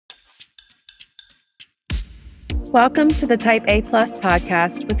Welcome to the Type A Plus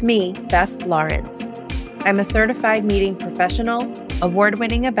podcast with me, Beth Lawrence. I'm a certified meeting professional,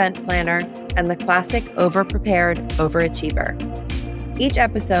 award-winning event planner, and the classic over-prepared overachiever. Each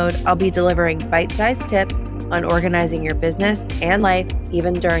episode, I'll be delivering bite-sized tips on organizing your business and life,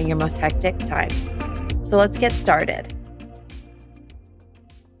 even during your most hectic times. So let's get started.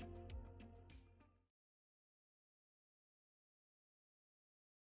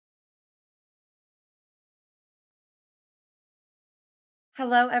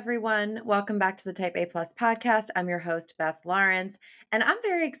 Hello, everyone. Welcome back to the Type A Plus podcast. I'm your host, Beth Lawrence, and I'm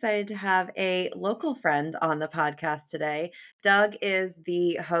very excited to have a local friend on the podcast today. Doug is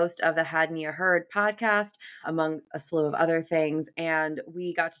the host of the Hadn't You Heard podcast, among a slew of other things. And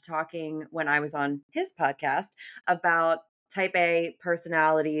we got to talking when I was on his podcast about Type A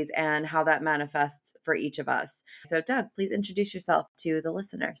personalities and how that manifests for each of us. So, Doug, please introduce yourself to the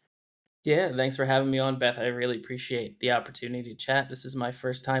listeners. Yeah, thanks for having me on, Beth. I really appreciate the opportunity to chat. This is my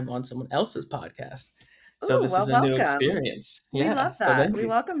first time on someone else's podcast. So Oh, this well, is a new welcome. experience. We Yeah, love so that. thank We you.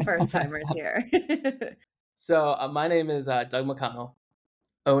 welcome first timers here. So my name is Doug McConnell,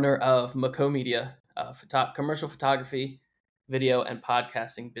 owner of McCo Media, commercial photography, video, and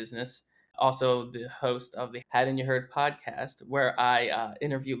podcasting business. Also the host of the Hadn't You Heard podcast, where I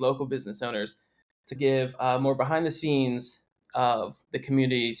interview local business owners to give more behind the scenes of the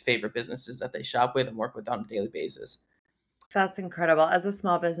community's favorite businesses that they shop with and work with on a daily basis. That's incredible. As a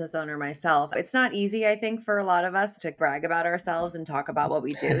small business owner myself, it's not easy, I think, for a lot of us to brag about ourselves and talk about what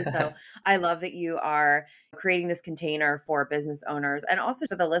we do. So I love that you are creating this container for business owners and also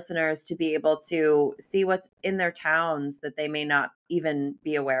for the listeners to be able to see what's in their towns that they may not even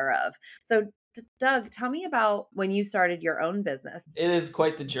be aware of. So, Doug, tell me about when you started your own business. It is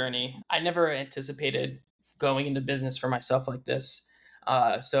quite the journey. I never anticipated going into business for myself like this.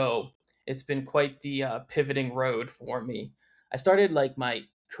 So it's been quite the pivoting road for me. I started like my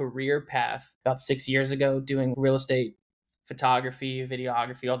career path about 6 years ago doing real estate, photography,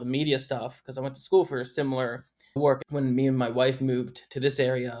 videography, all the media stuff, because I went to school for a similar work. When me and my wife moved to this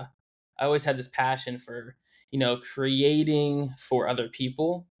area, I always had this passion for, creating for other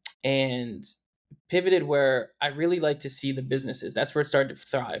people and pivoted where I really like to see the businesses. That's where it started to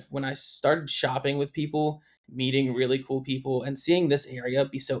thrive. When I started shopping with people, meeting really cool people, and seeing this area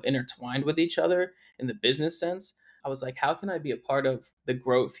be so intertwined with each other in the business sense, I was like, how can I be a part of the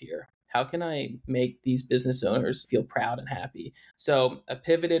growth here? How can I make these business owners feel proud and happy? So I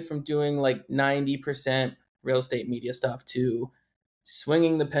pivoted from doing like 90% real estate media stuff to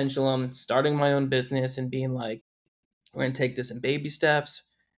swinging the pendulum, starting my own business, and being like, we're going to take this in baby steps,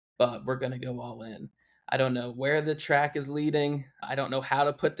 but we're going to go all in. I don't know where the track is leading. I don't know how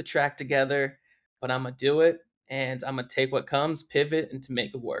to put the track together, but I'm going to do it and I'm going to take what comes, pivot, and to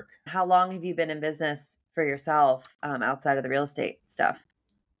make it work. How long have you been in business for yourself outside of the real estate stuff?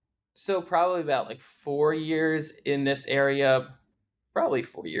 So probably about like 4 years in this area, probably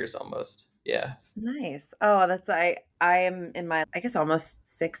 4 years almost. Yeah. Nice. Oh, I am in my, I guess, almost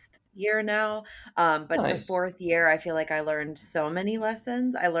sixth year now. But the Nice. fourth year, I feel like I learned so many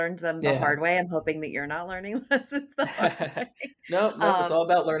lessons. I learned them the Yeah. hard way. I'm hoping that you're not learning lessons the hard way. No, it's all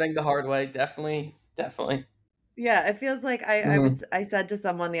about learning the hard way. Definitely. Definitely. Yeah, it feels like Mhm. I said to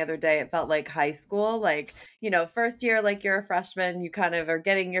someone the other day, it felt like high school, like, first year, like you're a freshman, you kind of are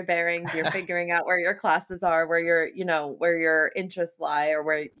getting your bearings, you're figuring out where your classes are, where where your interests lie or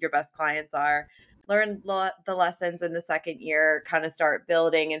where your best clients are. Learn the lessons in the second year, kind of start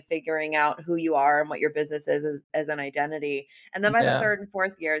building and figuring out who you are and what your business is as an identity. And then by the Yeah. third and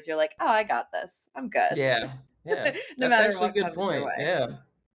fourth years, you're like, oh, I got this. I'm good. Yeah. Yeah. No That's matter actually a what good comes your point. way. Yeah.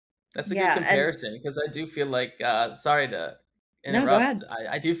 That's a good Yeah. And comparison because I do feel like, sorry to no, go interrupt. ahead.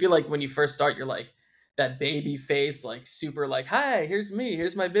 I do feel like when you first start, you're like that baby face, like super like, hi, here's me,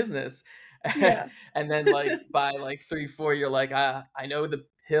 here's my business. Yeah. And then like by like 3, 4, you're like, I know the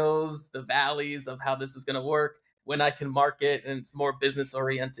hills, the valleys of how this is going to work when I can market and it's more business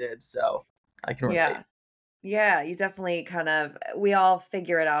oriented. So I can relate. Yeah. Yeah, you definitely we all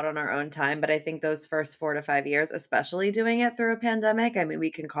figure it out on our own time. But I think those first 4 to 5 years, especially doing it through a pandemic, I mean,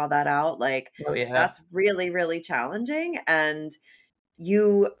 we can call that out. Like, Oh, yeah. that's really, really challenging. And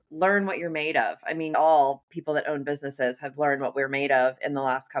you learn what you're made of. I mean, all people that own businesses have learned what we're made of in the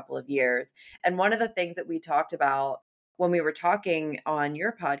last couple of years. And one of the things that we talked about when we were talking on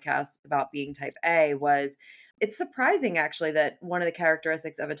your podcast about being type A was it's surprising actually that one of the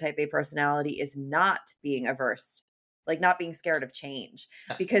characteristics of a type A personality is not being averse, like not being scared of change.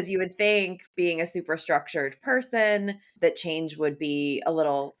 Because you would think being a super structured person that change would be a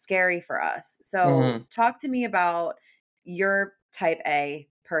little scary for us. So Mhm. talk to me about your type A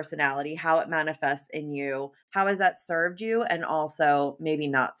personality, how it manifests in you. How has that served you and also maybe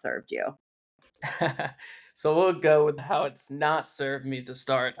not served you? So we'll go with how it's not served me to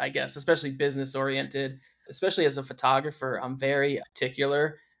start, I guess, especially business oriented. Especially as a photographer, I'm very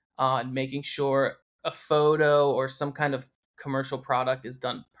particular on making sure a photo or some kind of commercial product is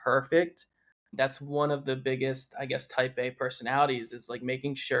done perfect. That's one of the biggest, I guess, type A personalities is like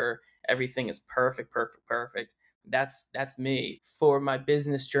making sure everything is perfect, perfect, perfect. That's me. For my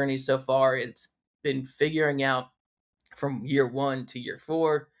business journey so far, it's been figuring out from year 1 to year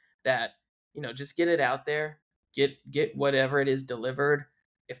 4 that, just get it out there, get whatever it is delivered.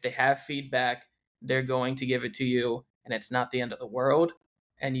 If they have feedback, they're going to give it to you, and it's not the end of the world,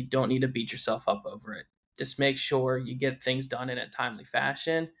 and you don't need to beat yourself up over it. Just make sure you get things done in a timely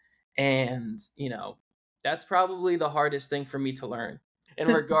fashion, and, that's probably the hardest thing for me to learn. In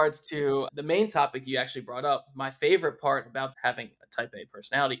regards to the main topic you actually brought up, my favorite part about having a type A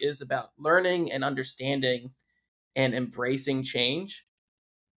personality is about learning and understanding and embracing change.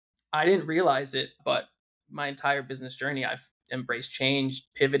 I didn't realize it, but my entire business journey, I've embraced change,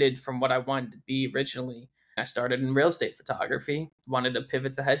 pivoted from what I wanted to be originally. I started in real estate photography, wanted to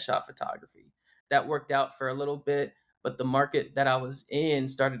pivot to headshot photography. That worked out for a little bit, but the market that I was in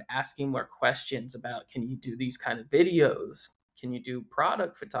started asking more questions about, can you do these kind of videos? Can you do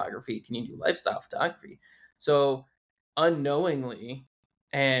product photography? Can you do lifestyle photography? So unknowingly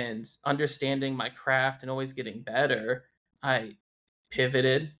and understanding my craft and always getting better, I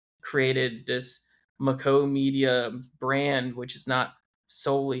pivoted, created this McCo media brand, which is not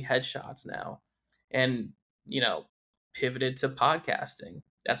solely headshots now, and, you know, pivoted to podcasting.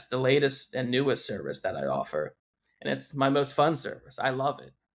 That's the latest and newest service that I offer. And it's my most fun service. I love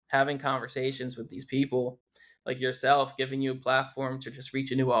it. Having conversations with these people like yourself, giving you a platform to just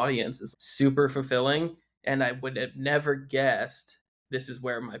reach a new audience is super fulfilling. And I would have never guessed this is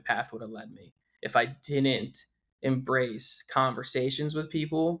where my path would have led me if I didn't embrace conversations with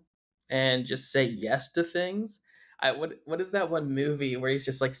people and just say yes to things. What is that one movie where he's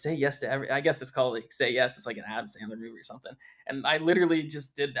just like say yes to every, I guess it's called like Say Yes, it's like an Adam Sandler movie or something. And I literally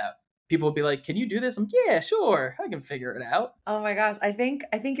just did that. People would be like, "Can you do this?" I'm, "Yeah, sure. I can figure it out." Oh my gosh, I think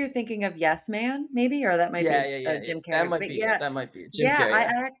you're thinking of Yes Man, maybe, or that might be Yeah, yeah, a yeah, yeah. Jim That Carrey, might but be it. yeah, That might be it. Jim yeah, Carrey,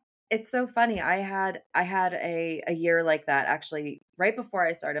 yeah. it's so funny. I had a year like that actually right before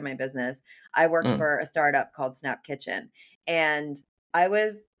I started my business. I worked Mm, for a startup called Snap Kitchen, and I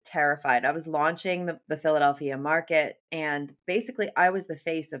was terrified. I was launching the Philadelphia market, and basically I was the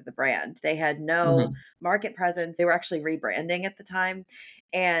face of the brand. They had no mhm. market presence. They were actually rebranding at the time,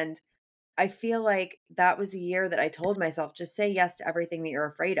 and I feel like that was the year that I told myself, just say yes to everything that you're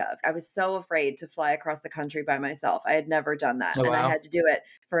afraid of. I was so afraid to fly across the country by myself. I had never done that. Oh, And I wow. had to do it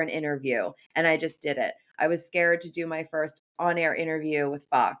for an interview. And I just did it. I was scared to do my first on air interview with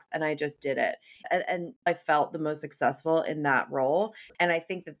Fox. And I just did it. And I felt the most successful in that role. And I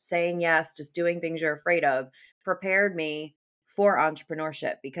think that saying yes, just doing things you're afraid of, prepared me for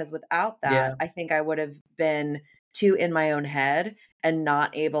entrepreneurship because without that, Yeah. I think I would have been too in my own head and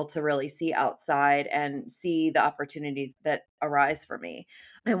not able to really see outside and see the opportunities that arise for me.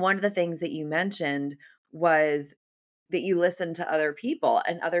 And one of the things that you mentioned was that you listened to other people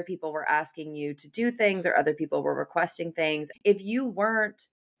and other people were asking you to do things or other people were requesting things. If you weren't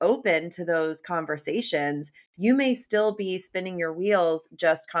open to those conversations, you may still be spinning your wheels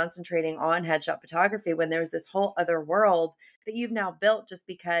just concentrating on headshot photography when there's this whole other world that you've now built just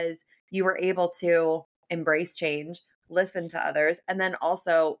because you were able to embrace change, listen to others, and then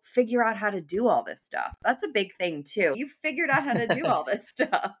also figure out how to do all this stuff. That's a big thing too. You figured out how to do all this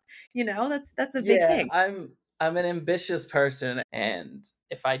stuff. That's a big Yeah, thing. I'm an ambitious person, and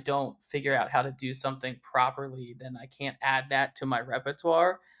if I don't figure out how to do something properly, then I can't add that to my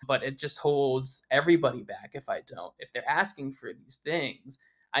repertoire, but it just holds everybody back if I don't. If they're asking for these things,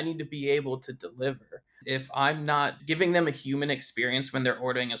 I need to be able to deliver. If I'm not giving them a human experience when they're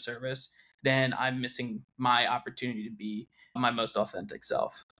ordering a service, then I'm missing my opportunity to be my most authentic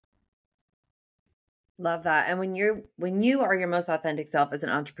self. Love that. And when you are your most authentic self as an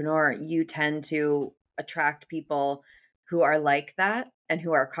entrepreneur, you tend to attract people who are like that and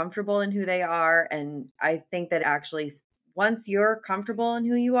who are comfortable in who they are. And I think that actually once you're comfortable in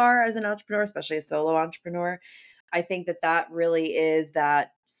who you are as an entrepreneur, especially a solo entrepreneur, I think that that really is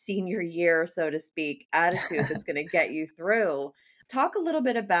that senior year, so to speak, attitude that's going to get you through. Talk a little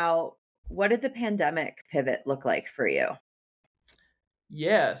bit about what did the pandemic pivot look like for you?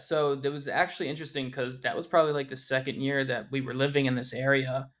 Yeah, so that was actually interesting because that was probably like the second year that we were living in this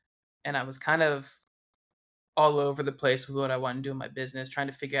area, and I was kind of all over the place with what I wanted to do in my business, trying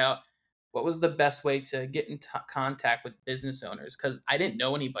to figure out what was the best way to get in contact with business owners? Because I didn't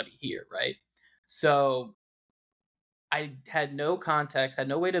know anybody here, right? So I had no context, had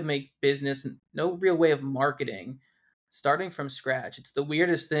no way to make business, no real way of marketing, starting from scratch. It's the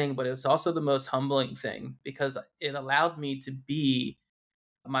weirdest thing, but it's also the most humbling thing because it allowed me to be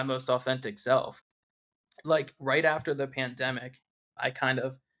my most authentic self. Like right after the pandemic, I kind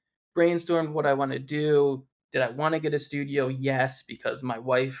of brainstormed what I want to do. Did I want to get a studio? Yes, because my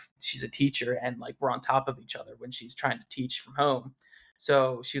wife, she's a teacher and like we're on top of each other when she's trying to teach from home.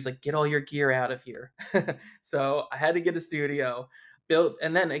 So she was like, get all your gear out of here. So I had to get a studio built.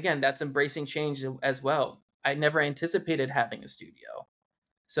 And then again, that's embracing change as well. I never anticipated having a studio.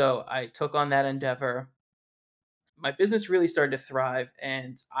 So I took on that endeavor. My business really started to thrive,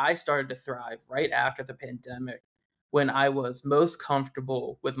 and I started to thrive right after the pandemic when I was most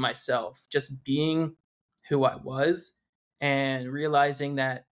comfortable with myself, just being who I was and realizing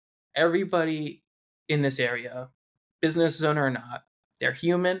that everybody in this area, business owner or not, they're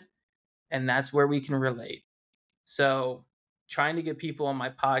human, and that's where we can relate. So, trying to get people on my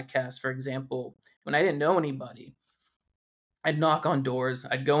podcast, for example, when I didn't know anybody, I'd knock on doors.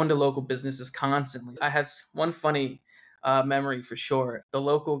 I'd go into local businesses constantly. I have one funny memory for sure. The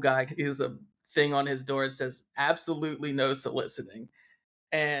local guy is a thing on his door that says absolutely no soliciting.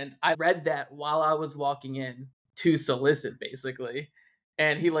 And I read that while I was walking in to solicit, basically.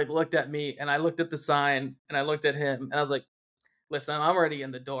 And he like looked at me and I looked at the sign and I looked at him and I was like, listen, I'm already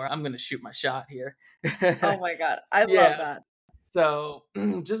in the door. I'm going to shoot my shot here. Oh my god, I love Yes. that. So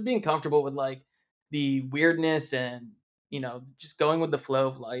just being comfortable with like the weirdness and, just going with the flow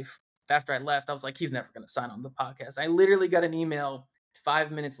of life. After I left, I was like, he's never going to sign on the podcast. I literally got an email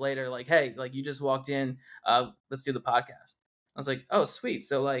 5 minutes later, like, hey, like you just walked in. Let's do the podcast. I was like, oh, sweet.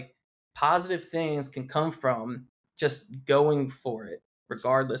 So like positive things can come from just going for it,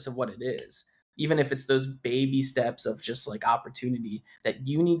 regardless of what it is, even if it's those baby steps of just like opportunity that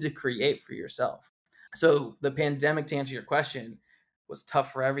you need to create for yourself. So the pandemic, to answer your question, was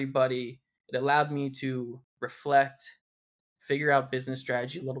tough for everybody. It allowed me to reflect, figure out business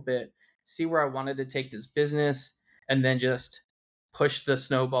strategy a little bit, see where I wanted to take this business, and then just push the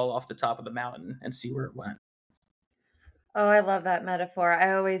snowball off the top of the mountain and see where it went. Oh, I love that metaphor.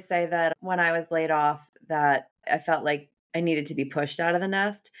 I always say that when I was laid off that I felt like I needed to be pushed out of the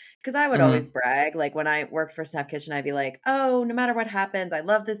nest because I would always Hmm. brag. Like when I worked for Snap Kitchen, I'd be like, "Oh, no matter what happens, I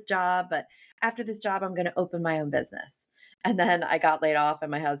love this job, but after this job, I'm going to open my own business." And then I got laid off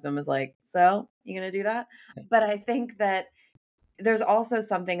and my husband was like, "So, you going to do that?" But I think that there's also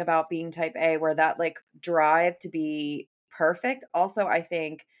something about being type A where that like drive to be perfect also I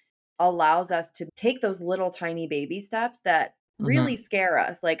think allows us to take those little tiny baby steps that really Hmm. scare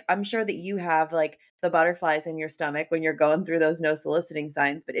us. Like, I'm sure that you have like the butterflies in your stomach when you're going through those no soliciting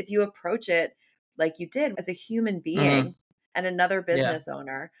signs. But if you approach it like you did as a human Hmm. being and another Yeah. business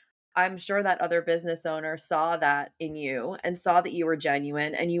owner, I'm sure that other business owner saw that in you and saw that you were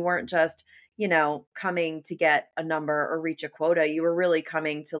genuine and you weren't just, coming to get a number or reach a quota. You were really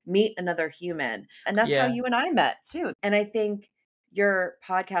coming to meet another human. And that's how Yeah. you and I met too. And I think your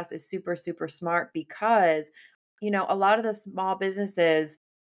podcast is super, super smart because, a lot of the small businesses,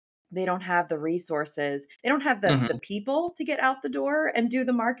 they don't have the resources. They don't have the Hmm. people to get out the door and do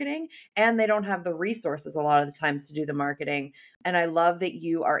the marketing, and they don't have the resources a lot of the times to do the marketing. And I love that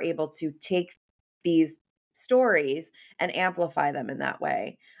you are able to take these stories and amplify them in that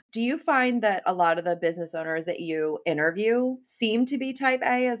way. Do you find that a lot of the business owners that you interview seem to be type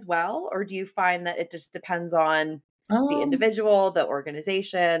A as well? Or do you find that it just depends on the Um, individual, the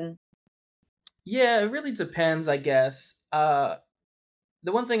organization? yeah, it really depends, I guess. The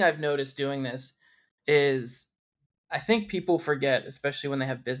one thing I've noticed doing this is I think people forget, especially when they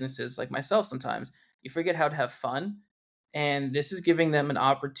have businesses like myself sometimes, you forget how to have fun. And this is giving them an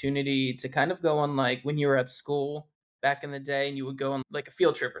opportunity to kind of go on like when you were at school back in the day and you would go on like a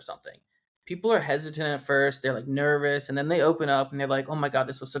field trip or something. People are hesitant at first, they're like nervous, and then they open up and they're like, oh my God,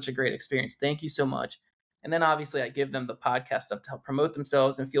 this was such a great experience. Thank you so much. And then obviously I give them the podcast stuff to help promote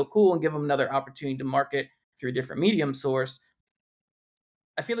themselves and feel cool and give them another opportunity to market through a different medium source.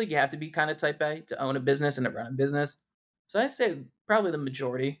 I feel like you have to be kind of type A to own a business and to run a business. So I'd say probably the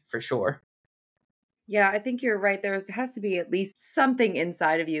majority for sure. Yeah, I think you're right. Has to be at least something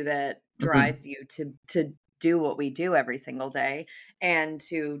inside of you that Hmm. drives you to do what we do every single day and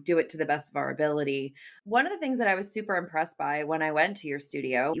to do it to the best of our ability. One of the things that I was super impressed by when I went to your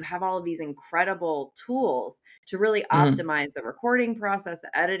studio, you have all of these incredible tools to really Hmm. optimize the recording process,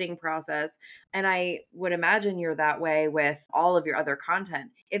 the editing process, and I would imagine you're that way with all of your other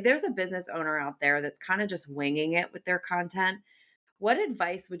content. If there's a business owner out there that's kind of just winging it with their content, what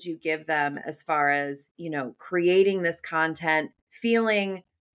advice would you give them as far as, creating this content, feeling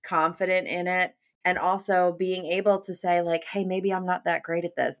confident in it, and also being able to say, like, hey, maybe I'm not that great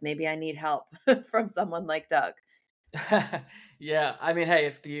at this. Maybe I need help from someone like Doug. Yeah, I mean, hey,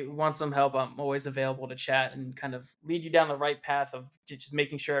 if you want some help, I'm always available to chat and kind of lead you down the right path of just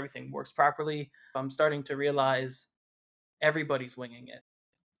making sure everything works properly. I'm starting to realize everybody's winging it,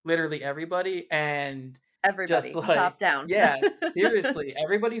 literally everybody, and just Everybody, top like, down. yeah, seriously,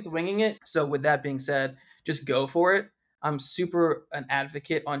 everybody's winging it. So with that being said, just go for it. I'm super an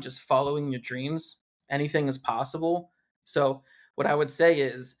advocate on just following your dreams. Anything is possible. So what I would say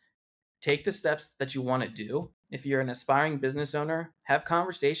is take the steps that you want to do. If you're an aspiring business owner, have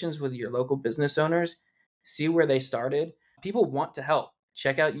conversations with your local business owners, see where they started. People want to help.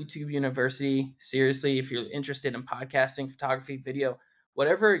 Check out YouTube University. Seriously, if you're interested in podcasting, photography, video,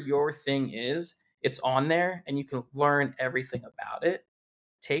 whatever your thing is, it's on there and you can learn everything about it.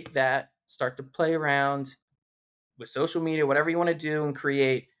 Take that, start to play around, with social media, whatever you want to do and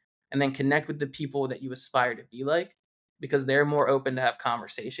create, and then connect with the people that you aspire to be like, because they're more open to have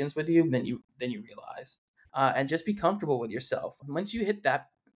conversations with you than you realize. And just be comfortable with yourself. Once you hit that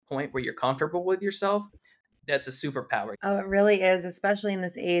point where you're comfortable with yourself, that's a superpower. Oh, it really is, especially in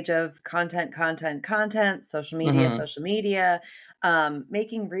this age of content, Hmm. social media,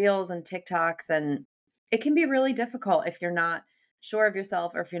 making reels and TikToks. And it can be really difficult if you're not sure of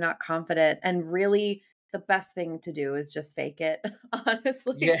yourself or if you're not confident. And really, the best thing to do is just fake it.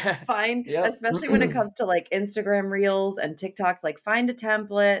 Honestly, Yeah. find, Yep. especially when it comes to like Instagram reels and TikToks, like find a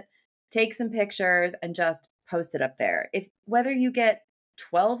template, take some pictures, and just post it up there. If whether you get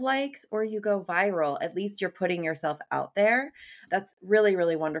 12 likes or you go viral, at least you're putting yourself out there. That's really,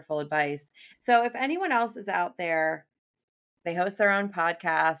 really wonderful advice. So, if anyone else is out there, they host their own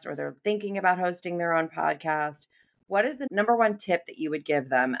podcast or they're thinking about hosting their own podcast, what is the number one tip that you would give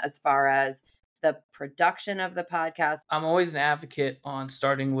them as far as the production of the podcast? I'm always an advocate on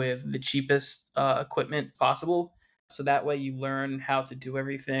starting with the cheapest equipment possible. So that way you learn how to do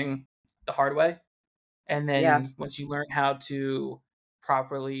everything the hard way. And Yeah. then once you learn how to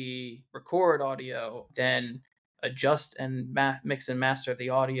properly record audio, then adjust and mix and master the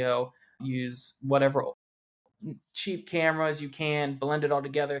audio, use whatever cheap cameras you can, blend it all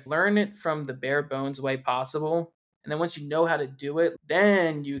together, learn it from the bare bones way possible. And then once you know how to do it,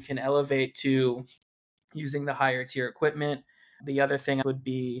 then you can elevate to using the higher tier equipment. The other thing would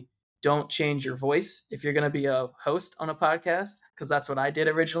be don't change your voice if you're going to be a host on a podcast, because that's what I did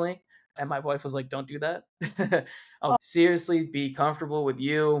originally. And my wife was like, don't do that. I was seriously be comfortable with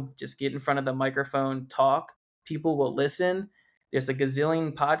you. Just get in front of the microphone, talk. People will listen. There's a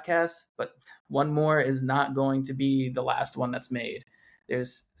gazillion podcasts, but one more is not going to be the last one that's made.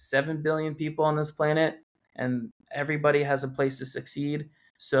 There's 7 billion people on this planet, and everybody has a place to succeed.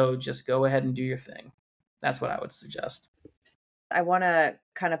 So just go ahead and do your thing. That's what I would suggest. I want to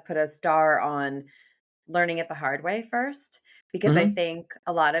kind of put a star on learning it the hard way first, because I Mhm. think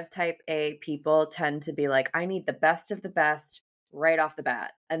a lot of type A people tend to be like, I need the best of the best right off the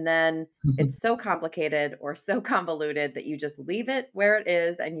bat. And then it's so complicated or so convoluted that you just leave it where it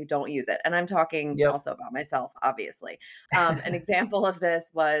is and you don't use it. And I'm talking Yep. also about myself, obviously. An example of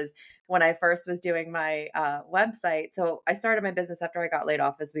this was when I first was doing my website. So I started my business after I got laid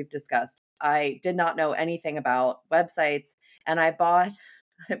off, as we've discussed. I did not know anything about websites, and I bought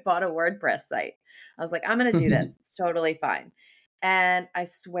a WordPress site. I was like, I'm going to do this. It's totally fine. And I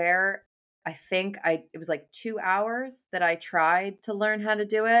swear, I think it was like 2 hours that I tried to learn how to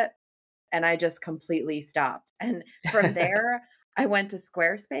do it. And I just completely stopped. And from there, I went to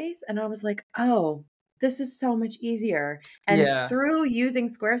Squarespace and I was like, oh, this is so much easier. And Yeah. through using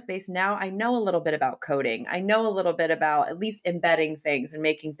Squarespace, now I know a little bit about coding. I know a little bit about at least embedding things and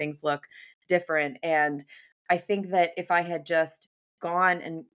making things look different. And I think that if I had just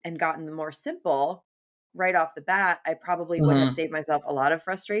gone and gotten the more simple right off the bat, I probably would have Mhm. saved myself a lot of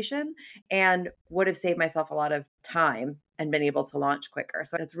frustration and would have saved myself a lot of time and been able to launch quicker.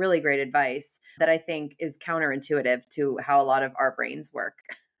 So that's really great advice that I think is counterintuitive to how a lot of our brains work.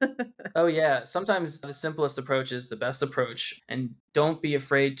 Oh, yeah. Sometimes the simplest approach is the best approach, and don't be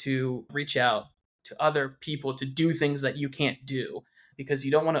afraid to reach out to other people to do things that you can't do because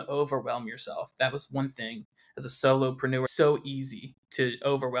you don't want to overwhelm yourself. That was one thing as a solopreneur, so easy to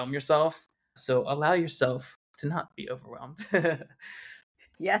overwhelm yourself. So allow yourself to not be overwhelmed.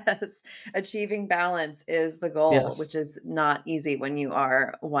 Yes, achieving balance is the goal, Yes. which is not easy when you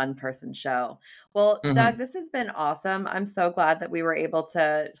are a one person show. Well, Doug, Mhm. this has been awesome. I'm so glad that we were able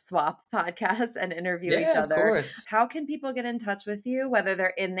to swap podcasts and interview each Yeah, of other. course. How can people get in touch with you, whether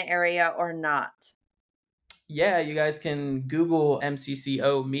they're in the area or not? Yeah, you guys can Google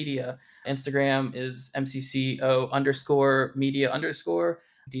MCCO Media. Instagram is MCCO underscore media underscore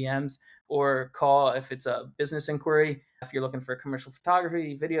DMs, or call if it's a business inquiry. If you're looking for commercial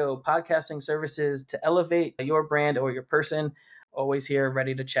photography, video, podcasting services to elevate your brand or your person, always here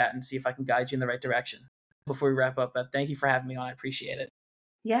ready to chat and see if I can guide you in the right direction. Before we wrap up, Beth, thank you for having me on. I appreciate it.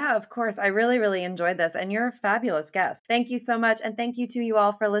 Yeah, of course. I really, really enjoyed this, and you're a fabulous guest. Thank you so much. And thank you to you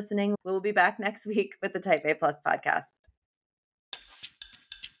all for listening. We'll be back next week with the Type A Plus podcast.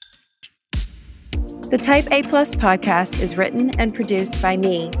 The Type A Plus podcast is written and produced by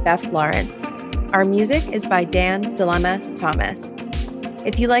me, Beth Lawrence. Our music is by Dan Dilemma Thomas.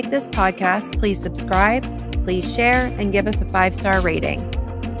 If you like this podcast, please subscribe, please share, and give us a 5-star rating.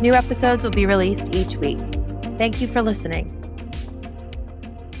 New episodes will be released each week. Thank you for listening.